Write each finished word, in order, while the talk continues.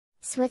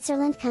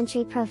Switzerland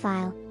country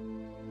profile.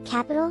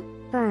 Capital,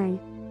 Bern.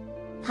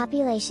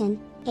 Population,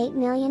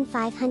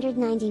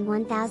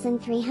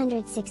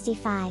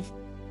 8,591,365.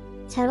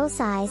 Total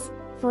size,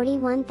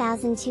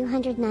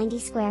 41,290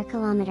 square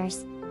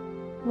kilometers.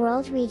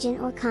 World region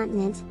or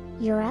continent,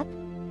 Europe.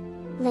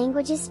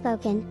 Languages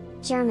spoken,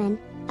 German,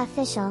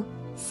 official,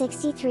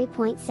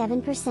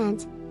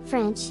 63.7%,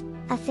 French,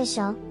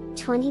 official,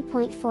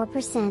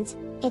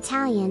 20.4%,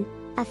 Italian,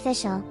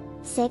 official,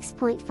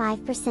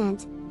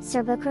 6.5%,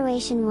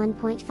 Serbo-Croatian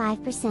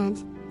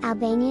 1.5%,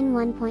 Albanian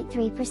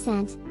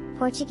 1.3%,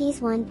 Portuguese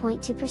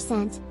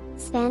 1.2%,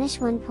 Spanish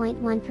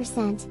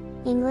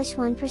 1.1%, English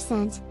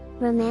 1%,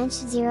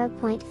 Romansh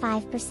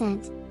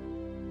 0.5%.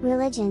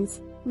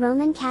 Religions,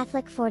 Roman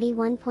Catholic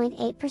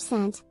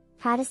 41.8%,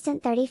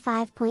 Protestant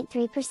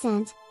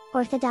 35.3%,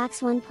 Orthodox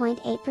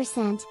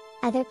 1.8%,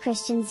 other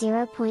Christian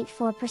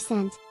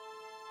 0.4%.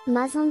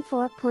 Muslim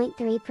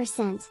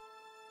 4.3%.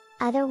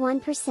 Other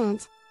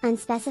 1%,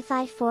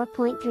 unspecified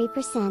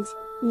 4.3%,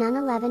 none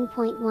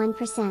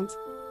 11.1%.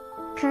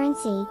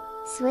 Currency,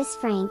 Swiss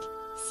franc,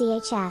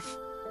 CHF.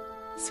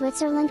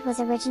 Switzerland was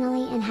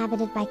originally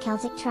inhabited by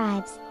Celtic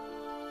tribes.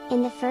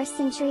 In the 1st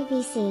century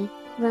BC,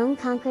 Rome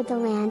conquered the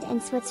land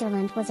and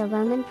Switzerland was a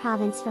Roman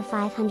province for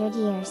 500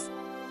 years.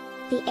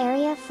 The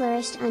area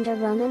flourished under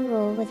Roman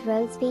rule with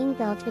roads being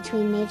built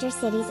between major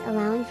cities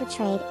allowing for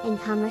trade and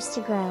commerce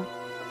to grow.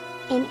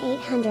 In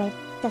 800,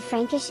 the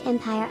Frankish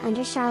Empire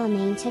under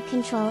Charlemagne took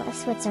control of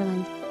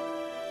Switzerland.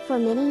 For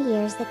many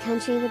years the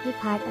country would be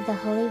part of the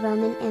Holy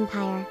Roman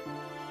Empire.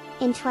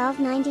 In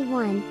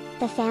 1291,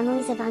 the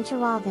families of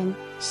Unterwalden,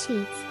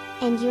 Schwyz,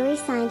 and Uri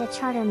signed a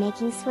charter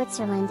making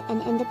Switzerland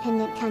an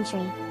independent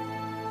country.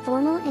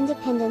 Formal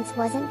independence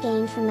wasn't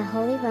gained from the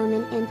Holy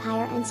Roman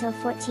Empire until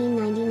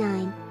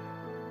 1499.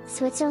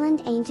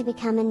 Switzerland aimed to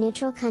become a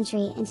neutral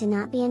country and to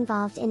not be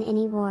involved in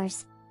any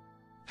wars.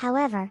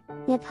 However,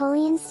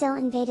 Napoleon still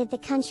invaded the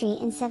country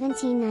in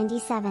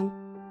 1797.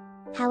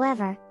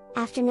 However,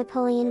 after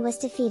Napoleon was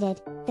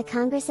defeated, the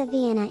Congress of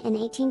Vienna in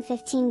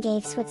 1815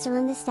 gave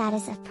Switzerland the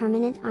status of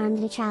permanent armed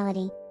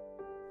neutrality.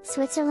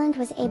 Switzerland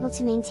was able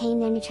to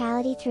maintain their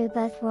neutrality through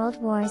both world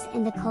wars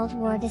and the Cold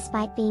War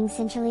despite being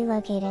centrally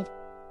located.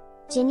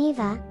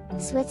 Geneva,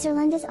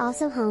 Switzerland is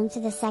also home to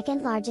the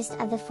second largest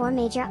of the 4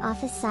 major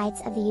office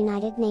sites of the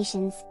United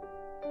Nations.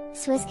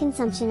 Swiss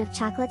consumption of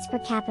chocolates per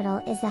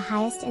capita is the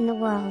highest in the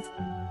world.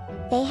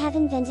 They have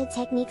invented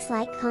techniques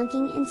like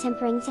conking and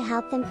tempering to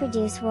help them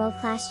produce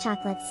world-class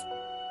chocolates.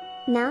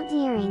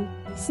 Mountaineering,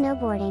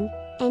 snowboarding,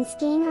 and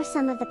skiing are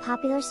some of the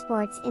popular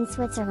sports in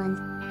Switzerland.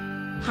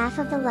 Half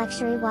of the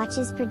luxury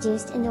watches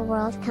produced in the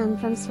world come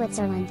from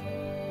Switzerland.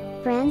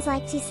 Brands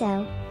like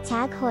Tissot,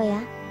 Tag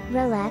Heuer,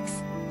 Rolex,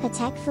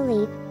 Patek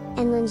Philippe,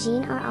 and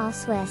Longines are all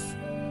Swiss.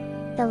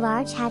 The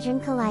Large Hadron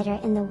Collider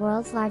in the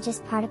world's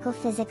largest particle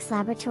physics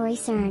laboratory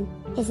CERN,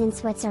 is in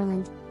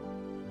Switzerland.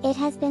 It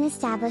has been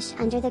established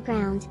under the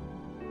ground.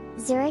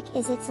 Zurich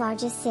is its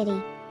largest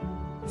city.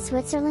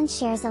 Switzerland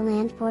shares a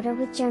land border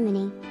with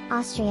Germany,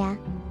 Austria,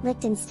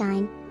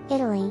 Liechtenstein,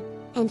 Italy,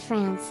 and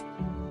France.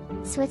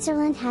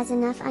 Switzerland has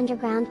enough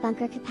underground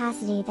bunker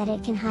capacity that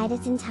it can hide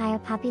its entire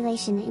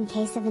population in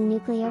case of a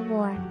nuclear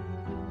war.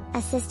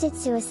 Assisted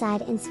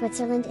suicide in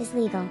Switzerland is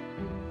legal.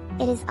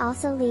 It is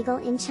also legal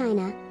in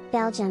China,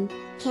 Belgium,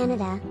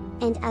 Canada,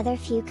 and other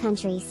few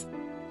countries.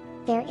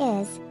 There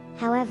is,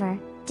 however,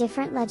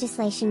 different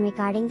legislation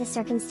regarding the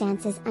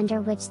circumstances under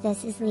which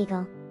this is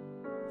legal.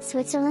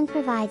 Switzerland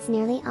provides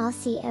nearly all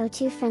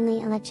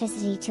CO2-friendly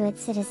electricity to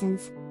its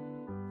citizens.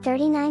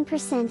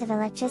 39% of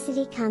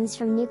electricity comes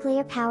from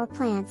nuclear power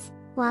plants,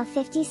 while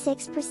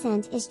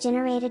 56% is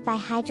generated by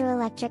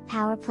hydroelectric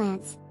power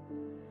plants.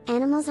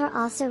 Animals are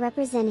also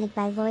represented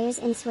by lawyers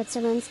in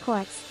Switzerland's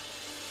courts.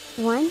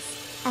 Once,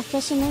 a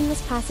fisherman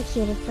was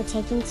prosecuted for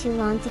taking too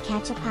long to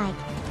catch a pike.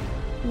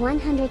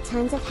 100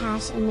 tons of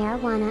hash and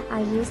marijuana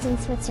are used in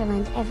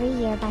Switzerland every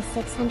year by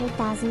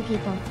 600,000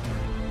 people.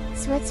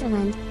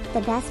 Switzerland, the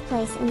best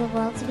place in the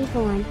world to be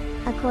born,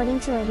 according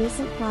to a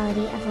recent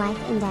Quality of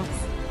Life Index.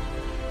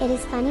 It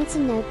is funny to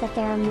note that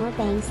there are more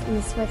banks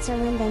in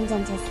Switzerland than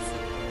dentists.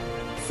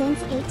 Since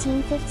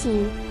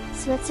 1815,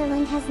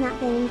 Switzerland has not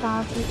been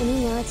involved in any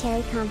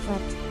military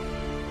conflict.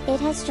 It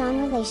has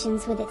strong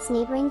relations with its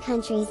neighboring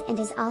countries and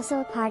is also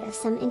a part of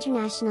some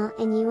international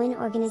and UN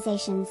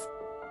organizations.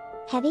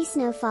 Heavy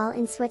snowfall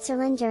in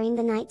Switzerland during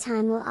the night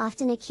time will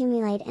often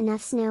accumulate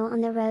enough snow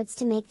on the roads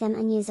to make them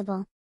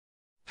unusable.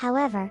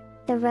 However,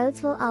 the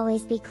roads will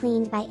always be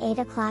cleaned by 8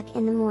 o'clock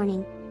in the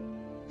morning.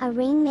 A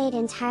ring made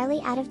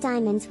entirely out of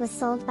diamonds was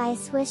sold by a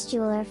Swiss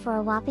jeweler for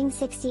a whopping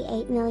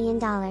 $68 million.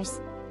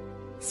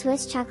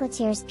 Swiss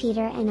chocolatiers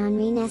Peter and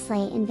Henri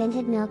Nestlé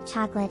invented milk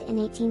chocolate in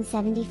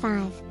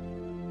 1875.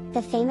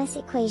 The famous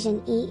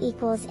equation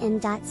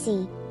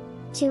E=m.c2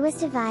 was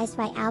devised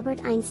by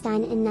Albert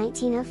Einstein in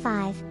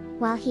 1905,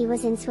 while he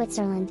was in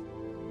Switzerland.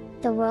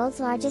 The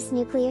world's largest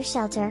nuclear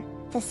shelter,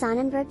 the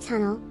Sonnenberg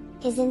Tunnel,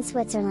 is in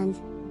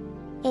Switzerland.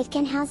 It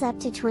can house up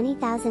to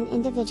 20,000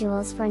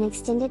 individuals for an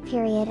extended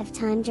period of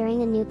time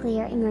during a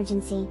nuclear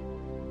emergency.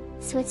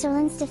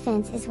 Switzerland's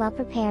defense is well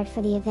prepared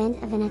for the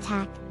event of an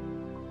attack.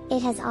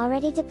 It has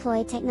already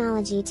deployed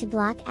technology to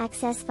block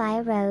access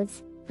via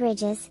roads,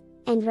 bridges,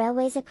 and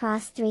railways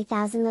across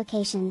 3,000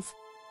 locations.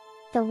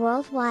 The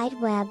World Wide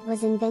Web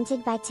was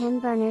invented by Tim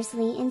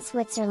Berners-Lee in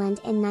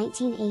Switzerland in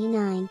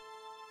 1989.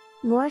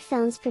 More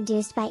films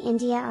produced by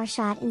India are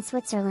shot in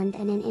Switzerland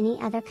than in any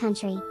other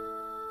country.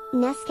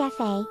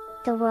 Nescafé,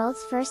 the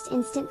world's first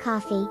instant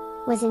coffee,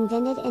 was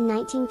invented in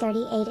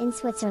 1938 in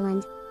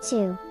Switzerland,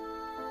 too.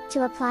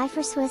 To apply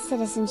for Swiss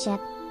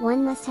citizenship,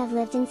 one must have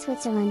lived in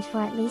Switzerland for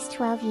at least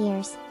 12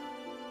 years.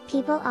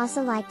 People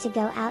also like to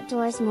go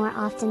outdoors more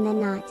often than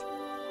not.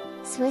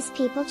 Swiss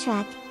people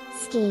trek,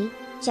 ski,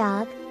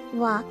 jog,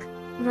 walk,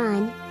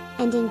 run,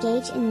 and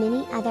engage in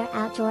many other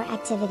outdoor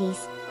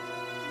activities.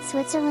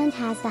 Switzerland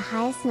has the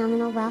highest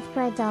nominal wealth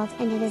per adult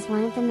and it is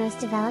one of the most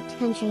developed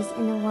countries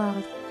in the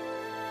world.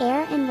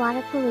 Air and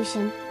water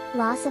pollution,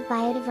 loss of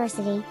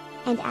biodiversity,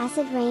 and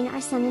acid rain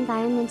are some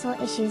environmental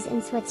issues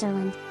in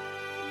Switzerland.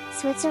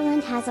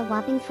 Switzerland has a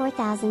whopping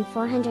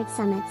 4,400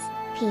 summits,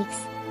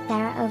 peaks, that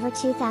are over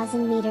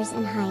 2,000 meters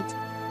in height.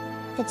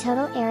 The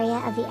total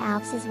area of the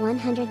Alps is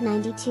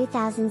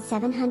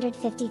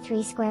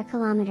 192,753 square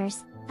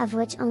kilometers, of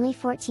which only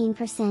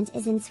 14%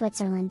 is in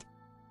Switzerland.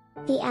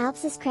 The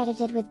Alps is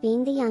credited with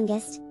being the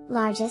youngest,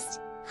 largest,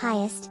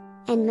 highest,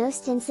 and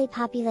most densely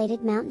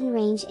populated mountain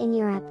range in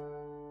Europe.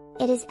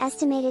 It is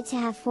estimated to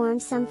have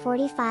formed some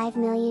 45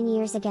 million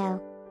years ago.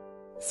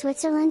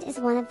 Switzerland is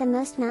one of the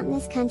most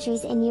mountainous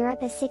countries in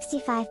Europe as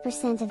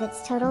 65% of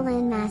its total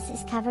land mass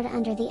is covered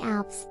under the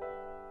Alps.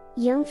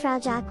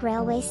 Jungfraujoch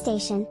Railway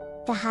Station,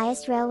 the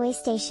highest railway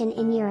station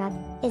in Europe,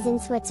 is in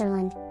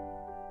Switzerland.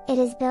 It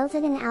is built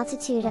at an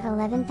altitude of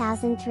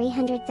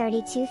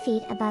 11,332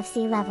 feet above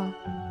sea level.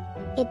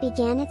 It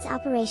began its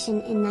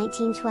operation in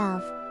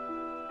 1912.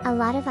 A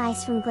lot of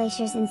ice from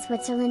glaciers in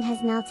Switzerland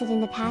has melted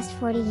in the past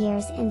 40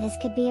 years and this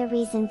could be a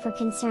reason for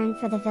concern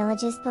for the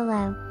villages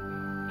below.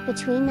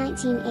 Between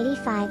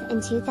 1985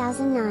 and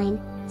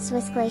 2009,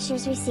 Swiss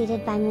glaciers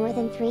receded by more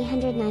than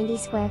 390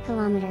 square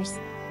kilometers.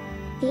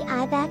 The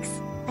ibex,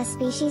 a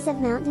species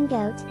of mountain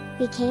goat,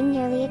 became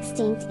nearly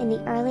extinct in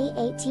the early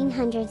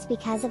 1800s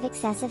because of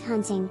excessive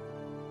hunting.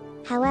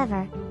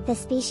 However, the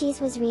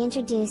species was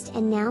reintroduced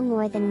and now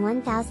more than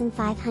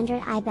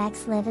 1,500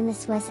 ibex live in the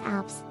Swiss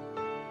Alps.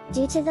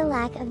 Due to the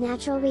lack of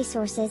natural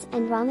resources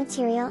and raw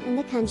material in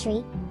the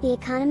country, the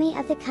economy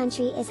of the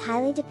country is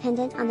highly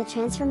dependent on the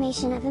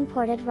transformation of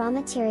imported raw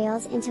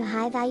materials into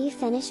high-value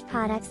finished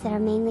products that are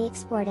mainly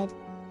exported.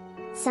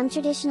 Some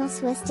traditional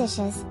Swiss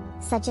dishes,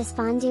 such as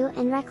fondue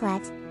and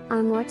raclette,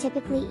 are more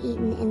typically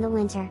eaten in the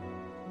winter.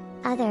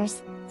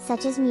 Others,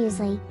 such as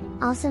muesli,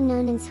 also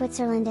known in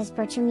Switzerland as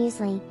Bircher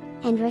muesli,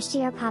 and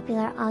Rösti are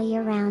popular all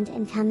year round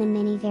and come in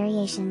many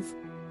variations.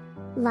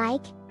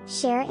 Like,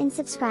 share and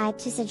subscribe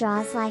to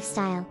Sadra's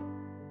Lifestyle.